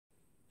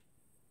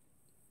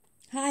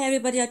Hi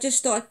everybody, I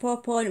just thought I'd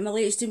pop on my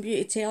latest in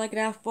beauty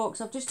Telegraph box.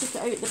 I've just took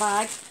it out of the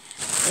bag,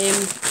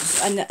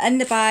 and in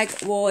the bag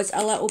was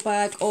a little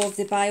bag of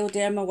the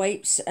Bioderma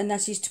wipes, and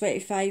this is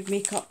 25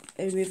 makeup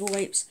removal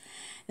wipes.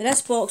 Now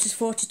this box is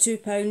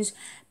 £42,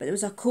 but there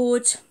was a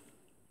code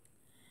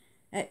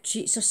at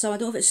Cheats or something, I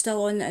don't know if it's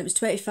still on, it was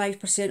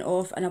 25%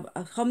 off, and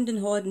I hummed and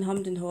hawed and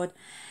hummed and hawed.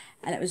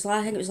 And it was,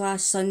 I think it was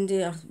last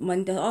Sunday or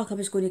Monday. Oh, I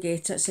was going to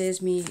get it.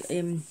 Says me,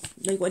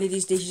 like one of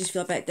these days you just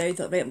feel a bit down.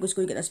 Thought, right, I'm just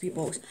going to get this wee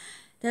box.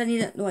 Did I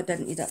need it? No, I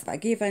didn't need it, but I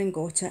gave in and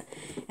got it.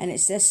 And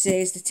it's this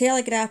says the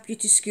Telegraph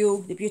Beauty School,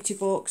 the beauty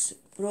box,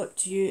 brought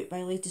to you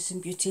by Latest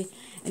in Beauty.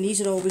 And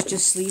these are always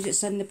just sleeves.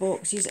 It's in the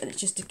boxes, and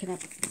it's just a kind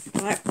of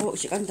black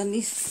box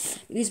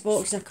underneath. These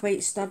boxes are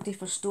quite sturdy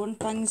for storing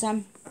things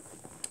in.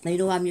 Now, you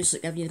know I'm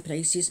usually giving you the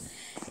prices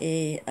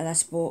of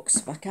this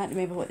box, but I can't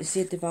remember what they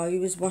said the value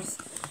was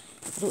worth.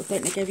 I don't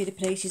think they give you the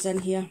prices in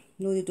here.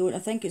 No, they don't. I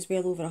think it's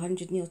well over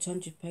 100, nearly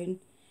 £200.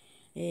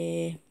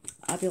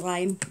 I'd be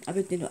lying. I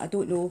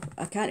don't know.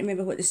 I can't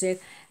remember what they said,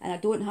 and I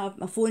don't have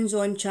my phone's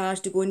on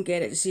charge to go and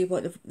get it to see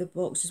what the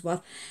box is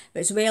worth.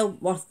 But it's well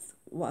worth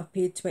what I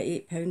paid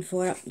 £28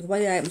 for it. One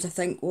of the items I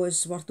think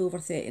was worth over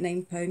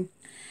 £39.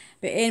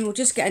 But anyway, we'll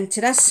just get into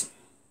this.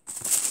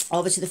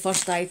 Obviously, the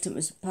first item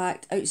was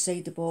packed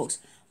outside the box.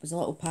 Was a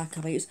little pack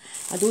of wipes.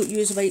 I don't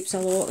use wipes a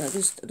lot. I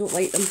don't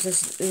like them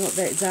because they're not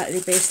exactly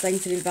the best thing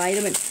for the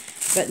environment.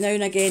 But now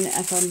and again,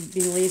 if I'm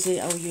being lazy,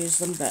 I'll use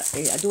them. But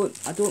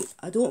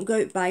I don't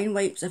go out buying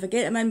wipes. If I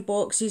get them in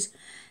boxes,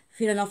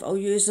 fair enough, I'll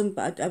use them.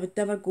 But I would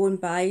never go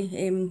and buy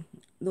the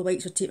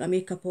wipes or take my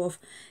makeup off.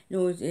 You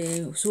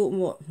know, soap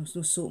and water. There's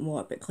no soap and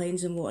water, but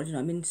cleansing water. You know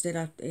what I mean? Instead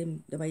of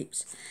the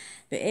wipes.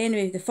 But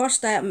anyway, the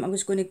first item I'm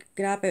just going to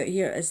grab out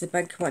here is the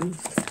big one.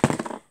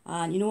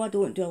 And you know I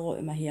don't do a lot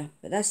in my hair,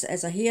 but this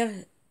is a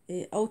hair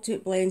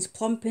Ultimate Blends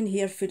Plumping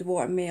Hair Food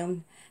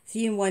Watermelon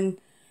 3-in-1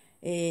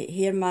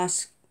 hair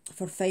mask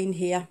for fine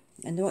hair.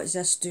 And what does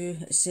this do?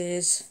 It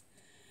says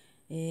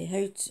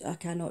I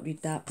cannot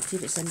read that. See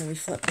if it's in the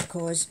leaflet,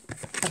 because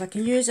if I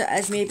can use it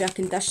as maybe a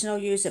conditioner, I'll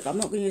use it, but I'm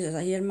not going to use it as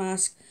a hair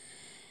mask.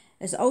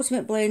 It's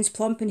Ultimate Blends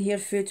Plumping Hair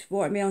Food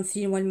Watermelon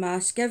 3-in-1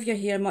 mask. Give your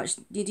hair much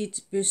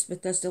needed boost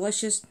with this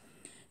delicious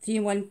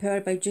 3-in-1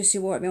 powered by juicy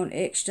watermelon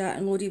extract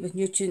and loaded with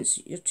nutrients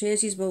your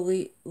tresses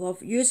will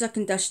love. Use a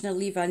conditioner,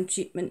 leave-in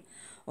treatment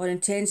or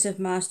intensive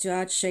mask to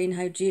add shine,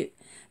 hydrate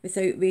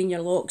without weighing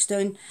your locks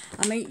down.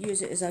 I might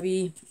use it as a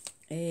wee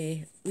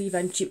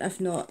leave-in treatment. If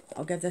not,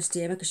 I'll give this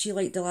to Emma because she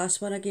liked the last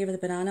one I gave her, the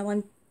banana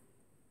one.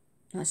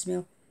 That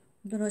smell.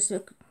 I don't know,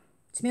 it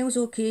smells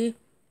okay.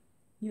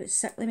 You know, it's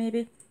sickly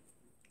maybe.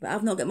 But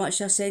I've not got much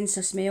of a sense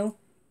of smell.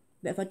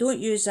 But if I don't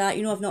use that,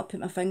 you know, I've not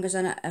put my fingers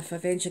in it. If I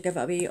eventually give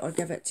it away or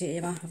give it to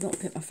Emma, I've not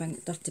put my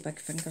dirty big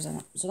fingers in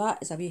it. So that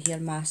is a wee hair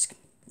mask.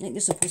 I think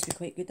this is supposed to be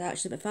quite good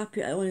actually, but if I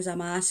put it on as a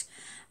mask,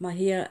 my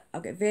hair,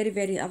 I'll get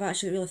I've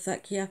actually got really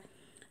thick hair.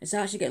 It's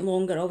actually getting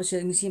longer. Obviously,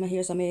 you can see my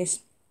hair's a mess.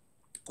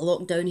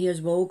 Lockdown hair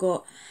as well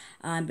got,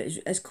 but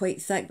it's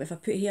quite thick. But if I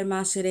put hair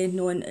mask or anything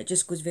on, it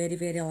just goes very,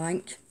 very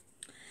lank.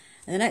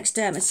 And the next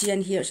item I see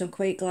in here, which I'm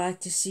quite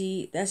glad to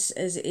see, this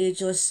is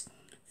Ageless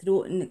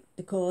Throat and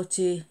the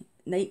Quality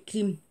Night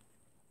Cream.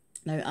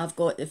 Now I've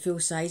got the full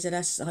size of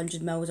this,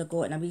 100ml I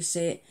got in a wee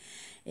set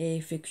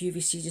for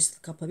QVC just a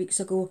couple of weeks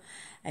ago,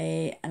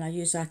 and I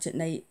use that at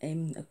night.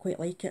 I quite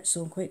like it,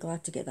 so I'm quite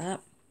glad to get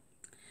that.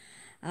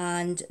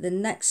 And the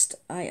next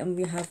item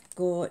we have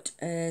got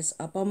is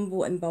a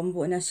Bumble, and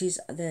this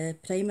is the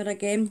primer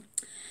again.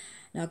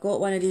 Now I got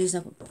one of these,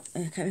 I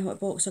can't remember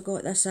what box I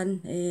got this in,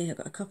 I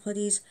got a couple of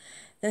these.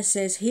 This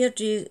says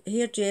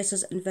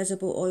Hairdresser's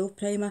Invisible Oil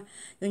Primer.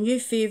 Your new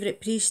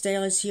favourite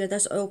pre-style is here.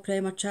 This oil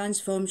primer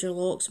transforms your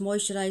locks,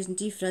 moisturising,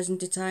 defrizzing,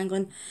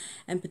 detangling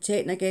and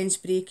protecting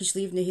against breakage,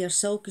 leaving the hair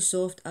silky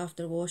soft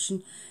after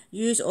washing.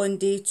 Use on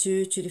day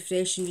 2 to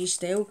refresh and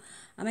restyle.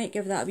 I might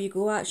give that a wee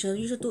go actually.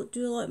 I usually don't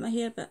do a lot in my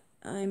hair, but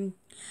I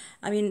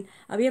mean,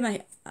 I wear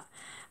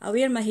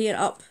my hair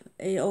up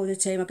all the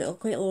time. I've got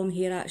quite long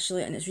hair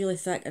actually, and it's really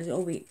thick. I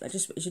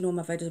just, as you know, in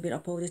my videos, I wear it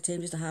up all the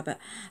time, just a habit.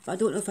 But I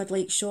don't know if I'd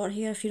like short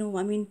hair, if you know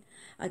what I mean.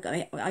 I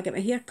got my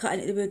hair cut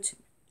into the wood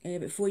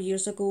about 4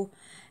 years ago,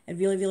 and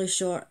really, really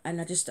short, and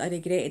I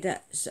regretted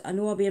it. So I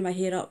know I wear my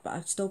hair up, but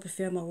I still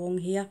prefer my long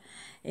hair.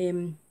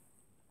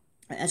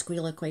 It's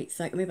really quite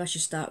thick. Maybe I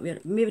should start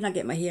wearing, maybe when I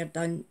get my hair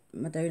done,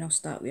 I'll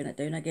start wearing it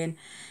down again.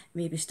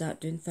 Maybe start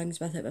doing things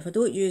with it. But if I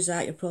don't use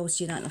that, you'll probably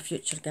see that in a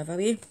future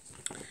giveaway.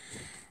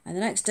 And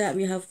the next item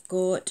we have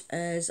got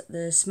is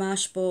the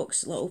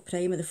Smashbox little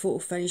primer, the photo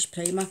finish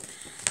primer.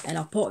 And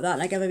I'll pop that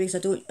in a giveaway because I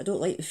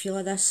don't like the feel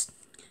of this.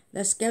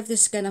 Give the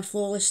skin a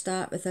flawless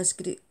start with this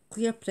great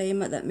clear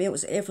primer that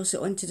melts effortlessly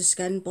onto the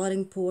skin,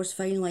 blurring pores,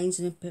 fine lines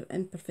and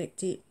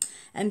imperfections.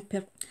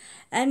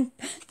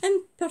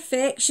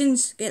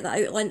 Get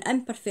that out, Lynn.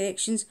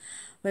 Imperfections,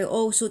 while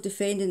also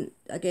defending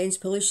against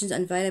pollutions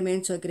and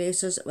environmental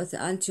aggressors with the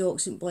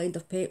antioxidant blend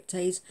of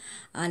peptides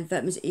and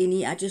vitamins A and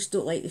E. I just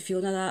don't like the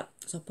feeling of that,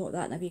 so I'll put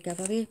that in a wee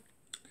giveaway.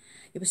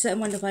 You'll be sitting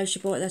wondering why she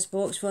bought this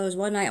box for. There's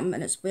one item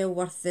and it's well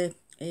worth the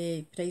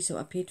price that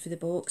I paid for the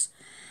box.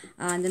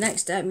 And the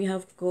next item we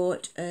have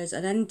got is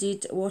an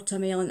Indeed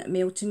Watermelon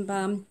Melting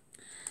Balm.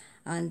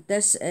 And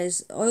this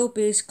is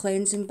oil-based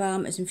cleansing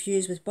balm. It's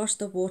infused with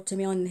burst of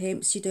watermelon and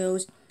hemp seed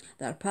oils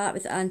that are packed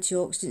with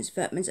antioxidants,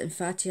 vitamins and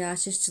fatty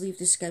acids to leave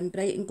the skin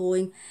bright and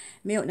glowing,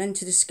 melting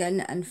into the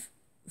skin and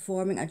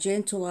forming a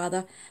gentle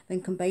lather.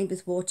 When combined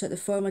with water, the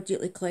formula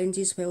deeply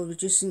cleanses while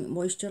reducing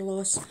moisture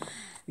loss.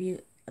 I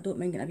don't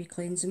mind getting a wee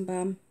cleansing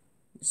balm.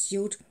 It's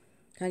sealed.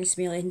 Can't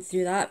smell anything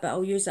through that, but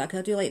I'll use that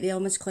because I do like the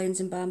Elmer's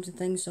cleansing balms and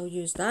things, so I'll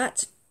use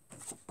that.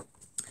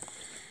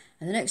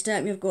 And the next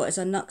item we've got is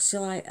a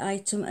Nuxil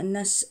item, and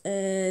this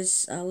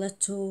is a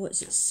little, what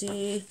does it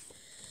say?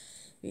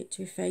 Wait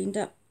till we find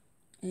it.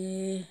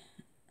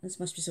 This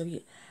must be some,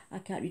 I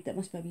can't read it,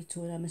 must be a wee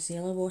tone of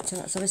micellar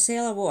water. It's a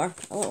micellar water,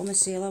 a little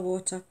micellar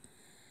water.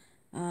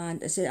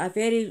 And it's a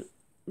very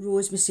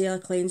rose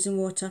micellar cleansing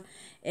water,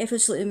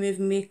 effortlessly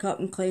removing makeup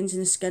and cleansing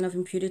the skin of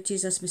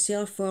impurities. This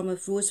micellar formula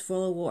of rose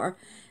flower water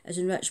is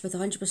enriched with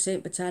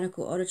 100%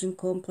 botanical origin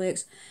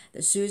complex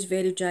that soothes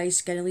very dry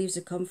skin and leaves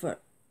the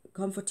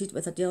comforted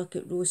with a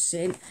delicate rose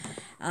scent.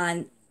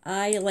 And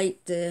I like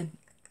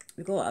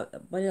we got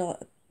one of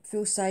the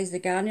full size the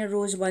Garnier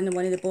rose one in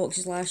one of the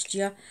boxes last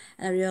year,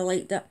 and I really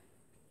liked it.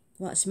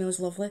 Well, it smells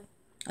lovely.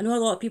 I know a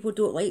lot of people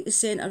don't like the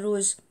scent of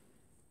rose.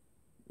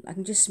 I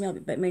can just smell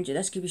it, but mind you,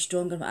 this could be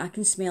stronger, but I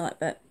can smell it,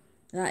 but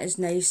that is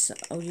nice.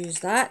 I'll use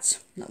that.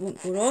 That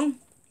won't go wrong.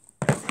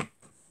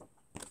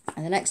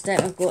 And the next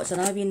item I've got is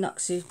another wee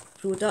Nuxie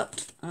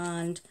product,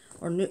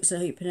 or Nux,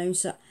 how you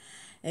pronounce it,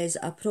 is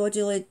a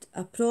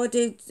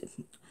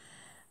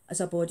it's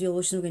a body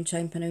lotion. I'm going to try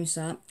and pronounce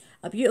that.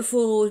 A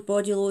beautiful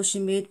body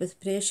lotion made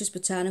with precious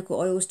botanical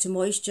oils to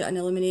moisture and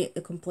illuminate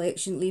the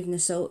complexion, leaving the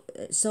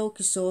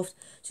silky soft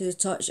to the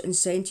touch and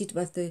scented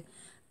with the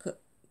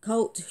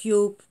cult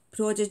hue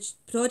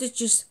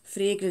prodigious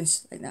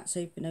fragrance. I think that's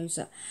how you pronounce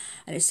it.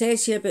 And it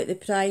says here about the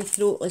Pride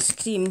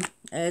Throatless Cream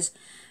is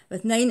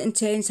with 9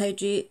 intense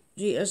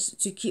hydrators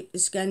to keep the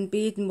skin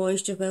bathed in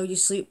moisture while you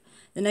sleep.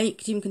 The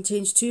night cream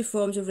contains 2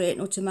 forms of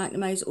retinol to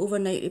maximise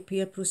overnight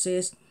repair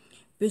process,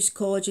 boost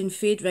collagen,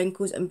 fade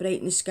wrinkles and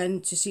brighten the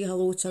skin to say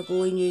hello to a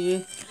glowing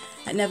you.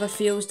 It never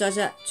fails, does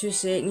it? 2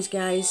 seconds,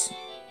 guys.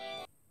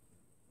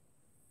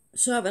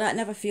 Sorry, but that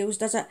never fails,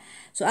 does it?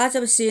 So as I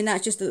was saying,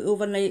 that's just the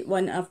overnight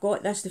one. I've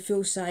got this, the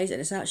full size,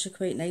 and it's actually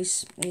quite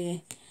nice.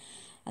 And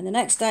the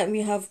next item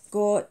we have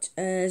got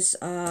is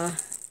a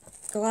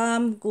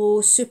Glam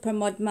Glow Super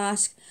Mud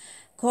Mask,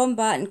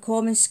 combating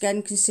common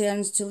skin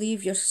concerns to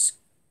leave your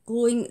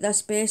glowing.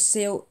 This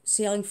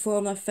best-selling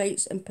formula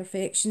fights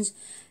imperfections.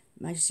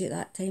 Imagine say it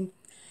that time.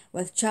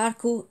 With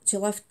charcoal to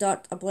lift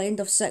dirt, a blend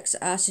of 6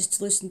 acids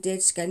to loosen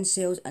dead skin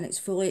cells, and it's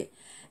fully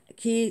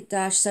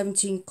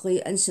K-17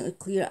 clay, instantly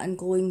clear and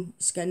glowing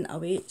skin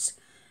awaits.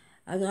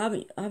 I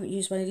haven't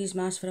used one of these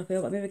masks for a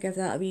while, but maybe give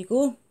that a wee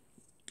go.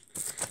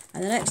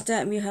 And the next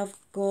item we have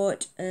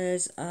got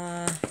is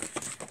an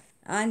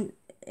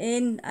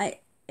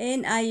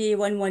NIA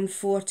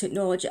 114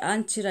 technology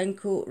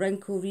anti-wrinkle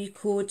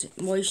recode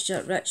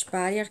moisture rich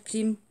barrier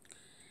cream.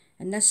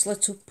 And this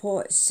little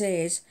pot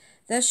says,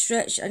 this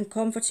rich and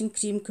comforting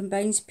cream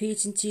combines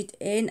patented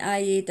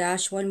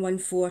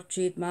NIA-114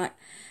 trademark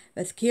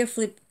with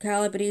carefully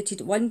calibrated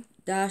 1-1-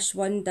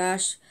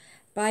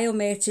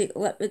 biometric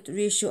lipid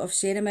ratio of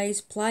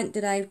ceramides,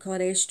 plant-derived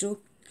cholesterol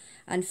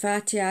and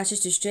fatty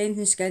acids to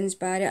strengthen skin's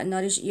barrier and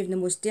nourish even the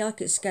most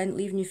delicate skin,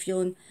 leaving you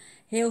feeling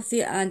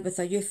healthy and with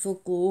a youthful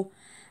glow.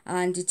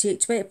 And you take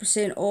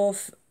 20%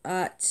 off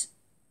at,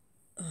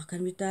 I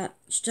can read that,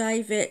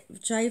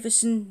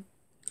 Strivectin,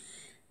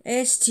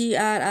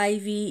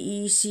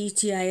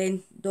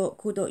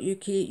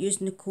 strivectin.co.uk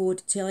using the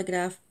code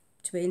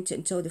Telegraph20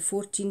 until the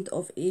 14th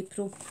of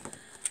April. I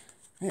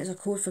think there's a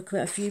code for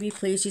quite a few wee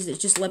places. It's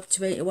just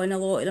Lib21, a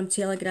lot of them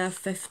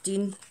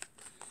Telegraph15.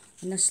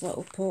 And this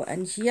little pot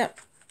in here.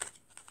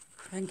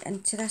 Bring it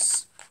into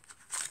this.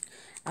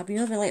 I've been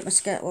really like my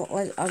skin.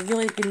 I've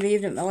really been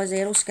raving at my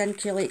Lazero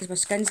skincare like, because my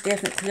skin's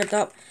definitely cleared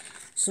up.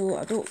 So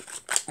I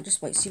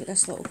just want to see what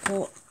this little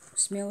pot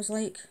smells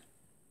like.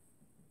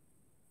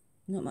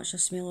 Not much of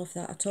a smell of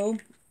that at all.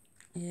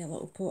 Yeah, a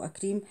little pot of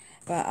cream.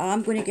 But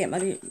I'm going to get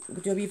do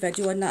a wee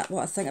video on that,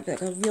 what I think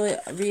about it. I'm really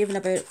raving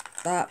about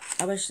that.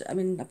 I've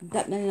been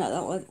dipping in that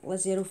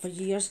Lazero for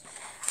years.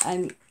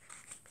 And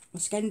my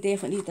skin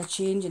definitely needs a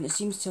change, and it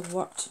seems to have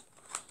worked.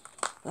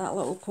 That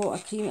little pot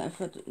of cream,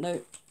 now,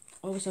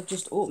 obviously I've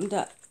just opened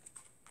it.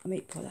 I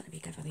might put that in a wee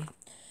giveaway.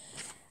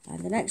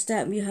 And the next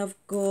item we have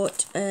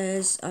got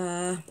is,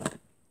 is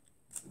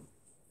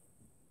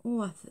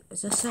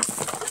this it?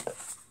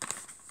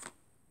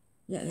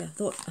 Yeah, I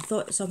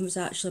thought something was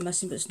actually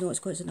missing, but it's not, it's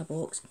because it's in a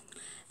box.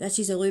 This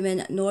is a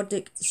Lumen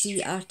Nordic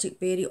Sea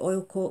Arctic Berry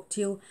Oil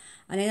Cocktail,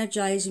 an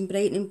energising,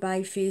 brightening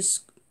by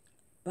face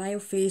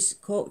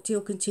Bioface cocktail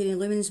containing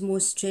Lumen's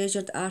most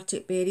treasured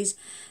Arctic berries.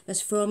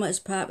 This formula is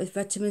packed with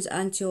vitamins,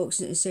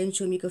 antioxidants,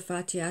 essential omega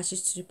fatty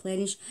acids to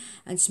replenish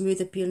and smooth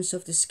appearance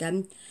of the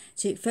skin.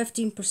 Take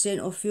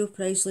 15% off full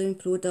price Lumen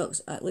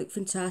products at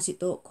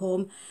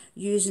lookfantastic.com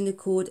using the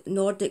code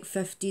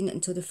Nordic15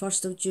 until the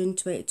 1st of June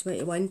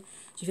 2021. So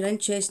if you're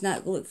interested in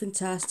that, go Look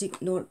Fantastic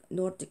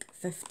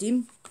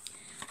Nordic15.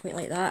 Quite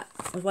like that.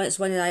 It's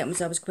one of the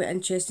items I was quite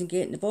interested in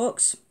getting in the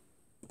box.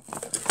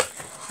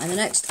 And the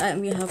next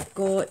item we have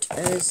got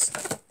is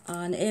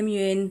an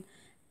MUN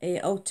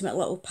Ultimate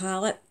Little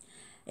Palette.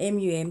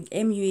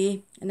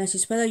 MUA. And this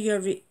is whether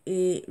you're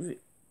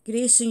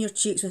gracing your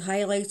cheeks with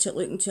highlighter,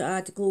 looking to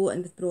add glow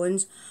and with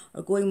bronze,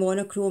 or going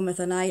monochrome with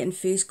an eye and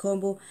face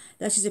combo.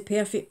 This is a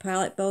perfect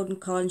palette building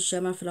colour and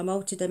shimmer for a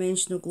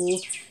multi-dimensional glow.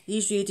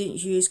 These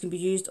radiant hues can be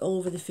used all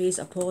over the face.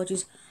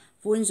 Apologies.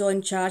 Phone's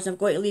on charge and I've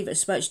got to leave it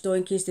switched on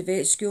in case the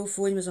vet school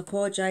phone was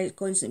apologise,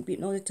 constant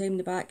beeping all the time in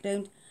the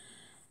background.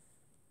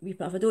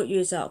 But if I don't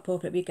use that, I'll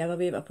pop it a wee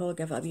giveaway, but I'll probably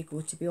give it a wee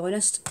go, to be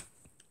honest.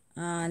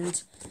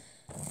 And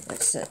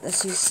that's it.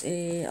 This is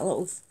a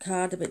little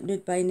card about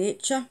Nude by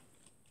Nature.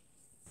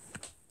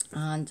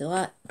 And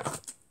that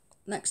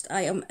next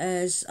item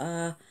is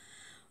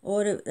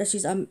this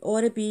is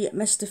Oral-B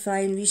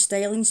Mystifying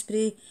Restyling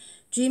Spray.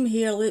 Dream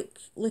hair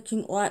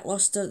looking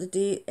lacklustre the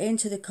day.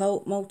 Enter the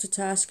cult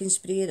multitasking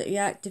spray that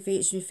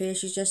reactivates and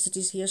refreshes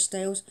yesterday's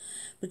hairstyles,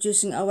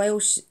 producing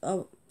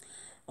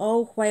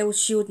all while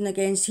shielding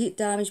against heat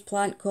damage.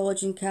 Plant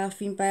collagen,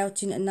 caffeine,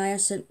 biotin and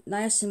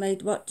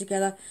niacinamide work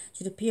together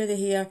to repair the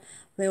hair,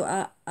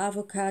 while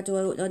avocado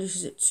oil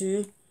nourishes it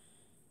too.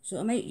 So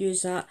I might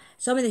use that.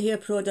 Some of the hair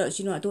products,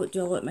 you know, I don't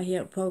do a lot of my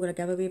hair, I'm probably going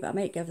to give away, but I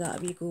might give that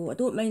a wee go. I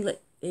don't mind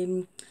like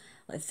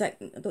thick,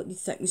 I don't need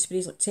thickening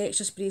sprays, like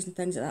texture sprays and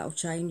things like that I'll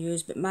try and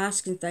use, but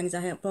masks and things,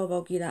 I probably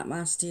will give that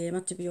mask to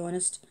Emma, to be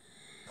honest.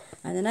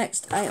 And the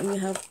next item we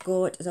have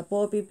got is a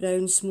Bobbi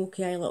Brown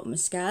Smoky Eye Little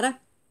Mascara.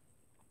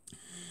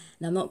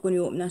 And I'm not going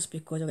to open this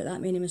because I've got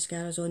that many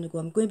mascaras on the go.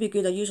 I'm going to be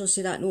good, I usually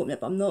say that and open it,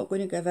 but I'm not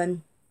going to give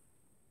in.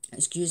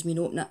 Excuse me and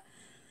open it.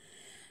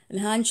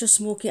 Enhance your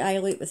smoky eye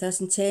look with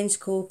this intense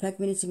cold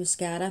pigmented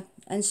mascara.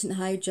 Instant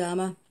high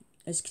drama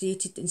is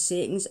created in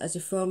seconds as the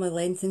formula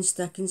lengthens,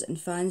 thickens and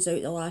fans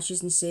out the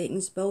lashes in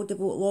seconds.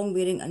 Buildable, long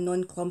wearing and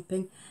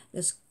non-clumping.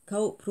 This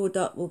cult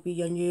product will be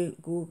your new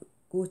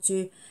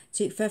go-to.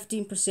 Take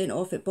 15%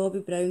 off at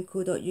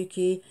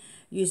bobbybrown.co.uk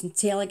using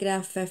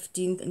Telegraph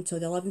 15th until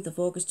the 11th of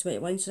August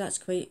 21. So that's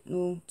quite,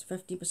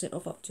 15%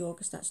 off up to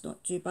August. That's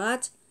not too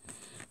bad.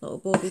 Little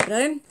Bobbi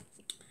Brown.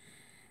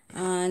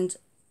 And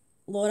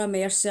Laura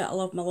Mercier, I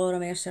love my Laura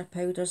Mercier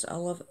powders,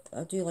 I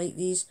do like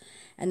these.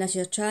 And this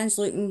is a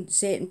translucent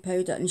setting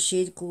powder and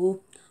shade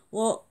glow.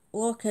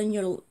 Lock in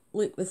your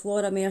look with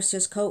Laura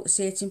Mercier's cult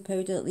setting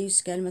powder that leaves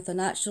skin with a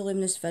natural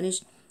luminous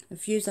finish.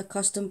 Infuse a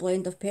custom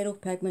blend of pearl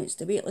pigments.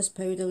 The weightless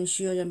powder will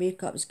ensure your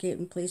makeup is kept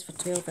in place for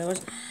 12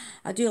 hours.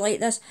 I do like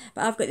this,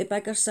 but I've got the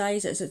bigger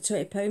size, it's at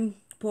 £20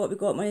 pot. We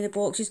got one of the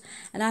boxes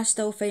and I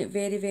still find it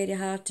very, very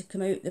hard to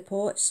come out the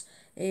pots.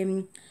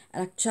 And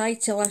I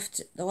tried to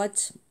lift the lid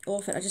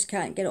off it, I just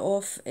can't get it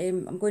off.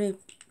 I'm going to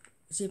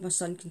see if my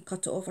son can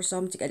cut it off or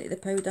something to get into the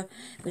powder,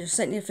 because you're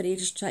sitting there for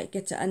ages trying to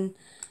get it in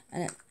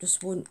and it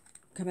just won't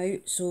come out.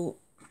 So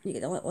you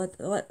get the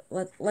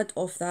lid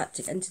off that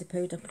to get into the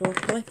powder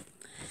properly.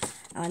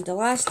 And the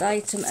last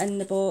item in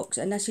the box,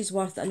 and this is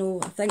worth, I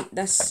think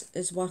this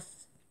is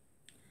worth,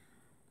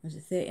 was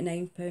it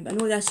 £39? I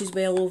know this is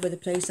well over the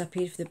price I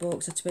paid for the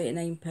box of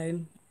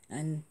 £29.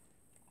 And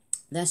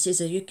this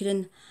is a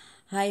Eucerin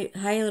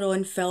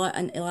Hyaluron Filler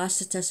and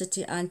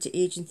Elasticity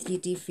Anti-Aging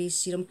 3D Face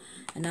Serum,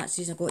 and that's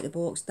the reason I got the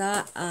box.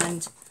 That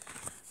and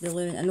the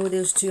Lumen. I know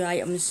those two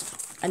items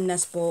in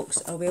this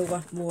box are well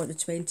worth more than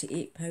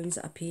 £28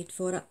 that I paid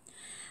for it.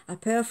 A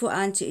powerful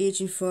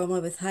anti-aging formula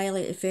with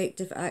highly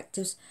effective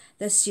actives.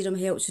 This serum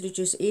helps to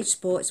reduce age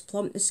spots,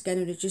 plump the skin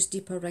and reduce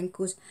deeper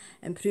wrinkles,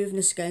 improving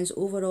the skin's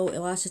overall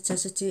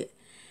elasticity.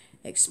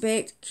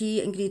 Expect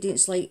key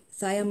ingredients like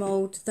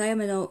thiamidol,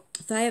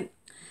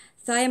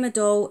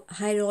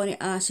 hyaluronic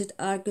acid,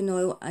 argan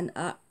oil and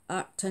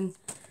arctin.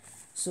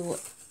 So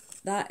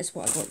that is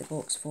what I got the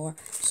box for.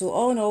 So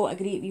all in all, a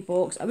great wee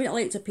box. I wouldn't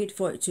like to have paid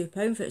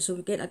 £42 for it, so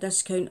we get a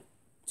discount,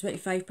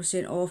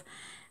 25% off.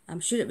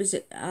 I'm sure it was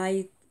at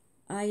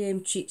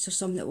IM Treats or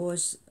something. It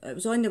was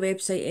on the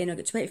website and I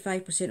got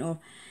 25% off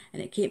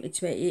and it came to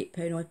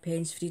 £28 odd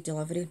pence free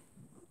delivery.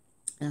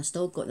 And I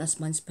still got this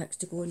month's picks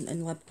to go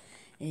and lib.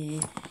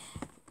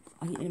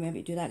 I need to remember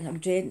to do that. I'm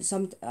dreading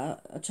I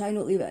try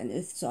not to leave it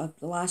in sort of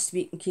the last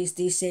week in case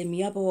they send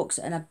me a box,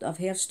 and I've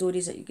heard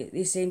stories that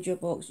they send you a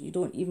box, you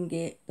don't even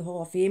get the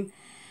Hall of Fame,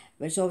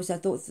 which obviously I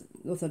don't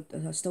know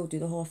if I still do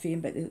the Hall of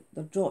Fame, but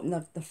they're dropping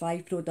their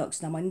 5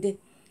 products on a Monday.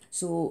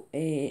 So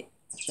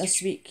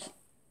this week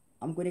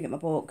I'm going to get my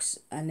box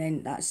and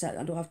then that's it.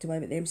 I don't have to worry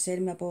about them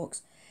sending me a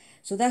box.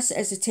 So this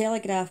is the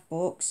Telegraph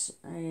box.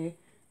 It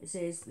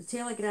says the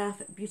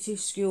Telegraph Beauty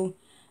School.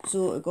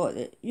 So I've got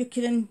the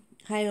Eucerin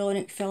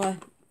Hyaluronic Filler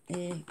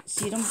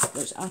Serum,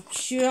 which I'm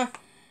sure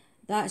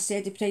That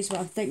said the price, but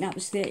I think that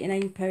was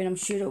 £39, I'm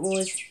sure it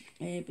was.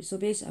 But so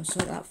basically, I'm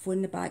sorry that phone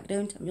in the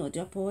background, I really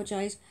do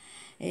apologise.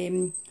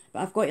 But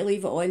I've got to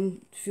leave it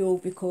on full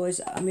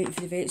because I'm waiting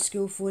for the vet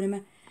school phoning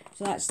me.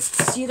 So that's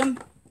the serum.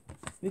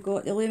 We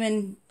got the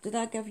lemon, did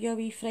I give you a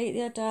wee fright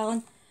there,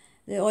 darling?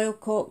 The oil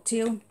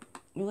cocktail,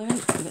 lemon,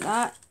 we got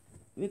that.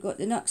 We got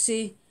the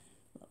Nuxie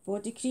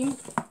body cream.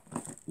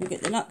 We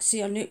got the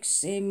Nuxie or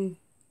Nux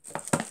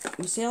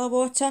micellar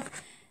water.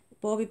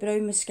 Bobbi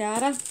Brown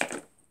mascara.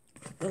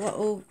 The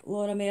little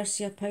Laura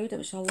Mercier powder,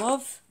 which I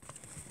love.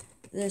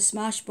 The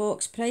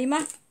Smashbox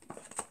primer.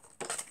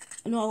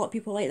 I know a lot of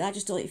people like that, I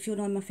just don't like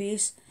feeling on my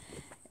face.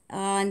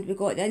 And we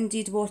got the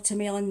Indeed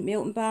watermelon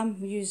melting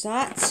balm, we use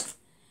that.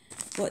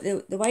 Got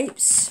the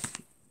wipes.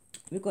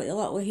 We've got the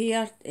little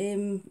hair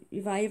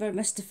reviver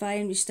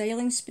mystifying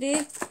restyling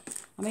spray,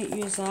 I might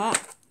use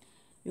that.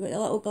 We've got the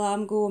little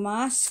Glam Go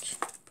mask,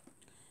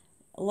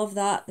 I love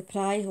that. The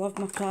Pry, love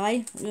my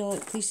Pry, really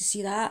pleased to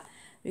see that.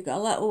 We've got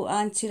a little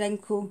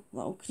anti-wrinkle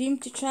little cream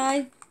to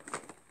try.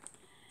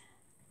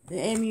 The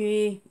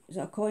MUA is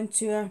a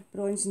contour,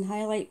 bronze and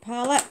highlight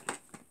palette.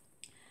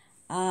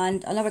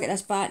 And I'll never get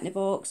this back in the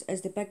box,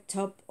 is the big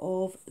tub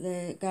of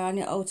the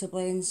Garnier Ultra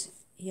Blends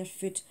Hair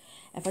Food.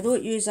 If I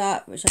don't use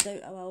that, which I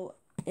doubt I will,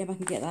 Emma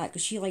can get that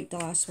because she liked the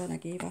last one I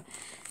gave her.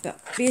 But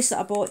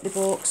basically I bought the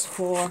box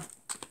for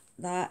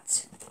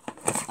that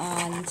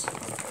and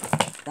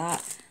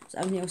that. So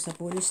everything else is a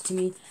bonus to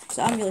me.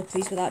 So I'm really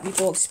pleased with that wee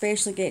box,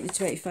 especially getting the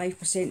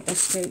 25%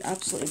 discount.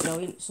 Absolutely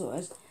brilliant, so it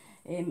is.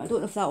 I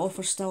don't know if that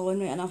offer's still on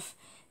right enough.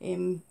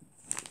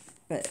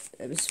 But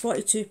it was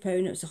 £42,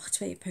 it was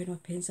 £20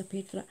 odd pence I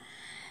paid for it.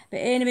 But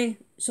anyway,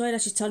 sorry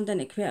this has turned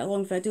into quite a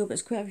long video, but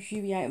it's quite a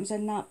few wee items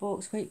in that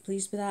box, quite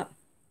pleased with that.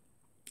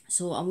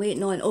 So I'm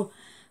waiting on,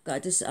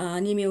 got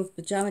an email,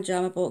 the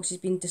Jamma box has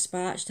been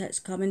dispatched, it's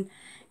coming.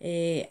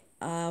 And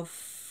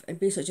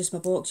basically just my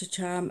boxy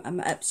charm and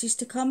my Ipsies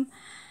to come.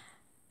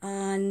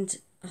 And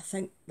I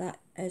think that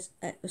is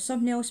it. There's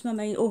something else in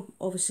my mind. Oh,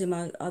 obviously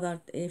my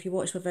other, if you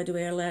watched my video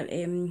earlier,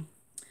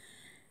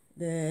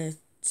 the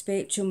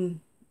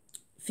Spectrum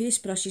face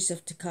brushes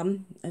have to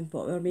come and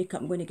whatever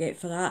makeup I'm going to get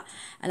for that.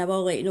 And I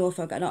will let you know if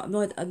I've got I'm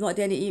not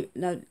doing it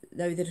now.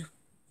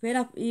 When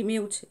I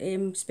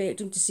emailed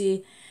Spectrum to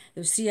say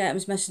there was 3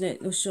 items missing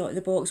out, no shot of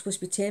the box, supposed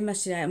to be 10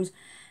 missing items,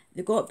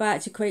 they got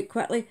back to quite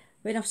quickly.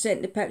 When I've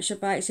sent the picture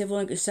back, say I've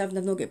only got 7,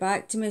 they've not got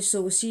back to me,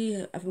 so we'll see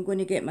if I'm going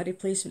to get my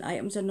replacement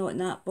items or not in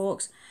that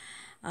box.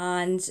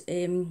 And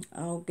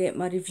I'll get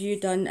my review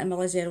done in my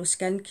Lizero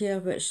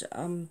skincare, which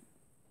I'm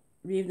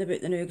raving about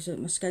the now because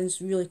my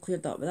skin's really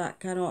cleared up with that.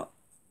 Cannot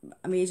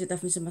amaze the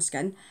difference in my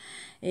skin.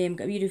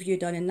 Got a wee review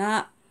done in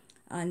that,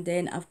 and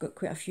then I've got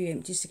quite a few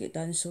empties to get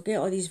done, so I'll get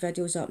all these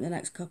videos up in the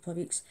next couple of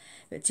weeks.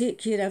 But take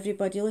care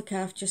everybody, look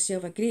after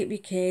yourself, a great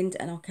weekend,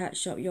 and I'll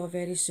catch up with you all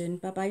very soon.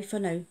 Bye bye for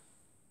now.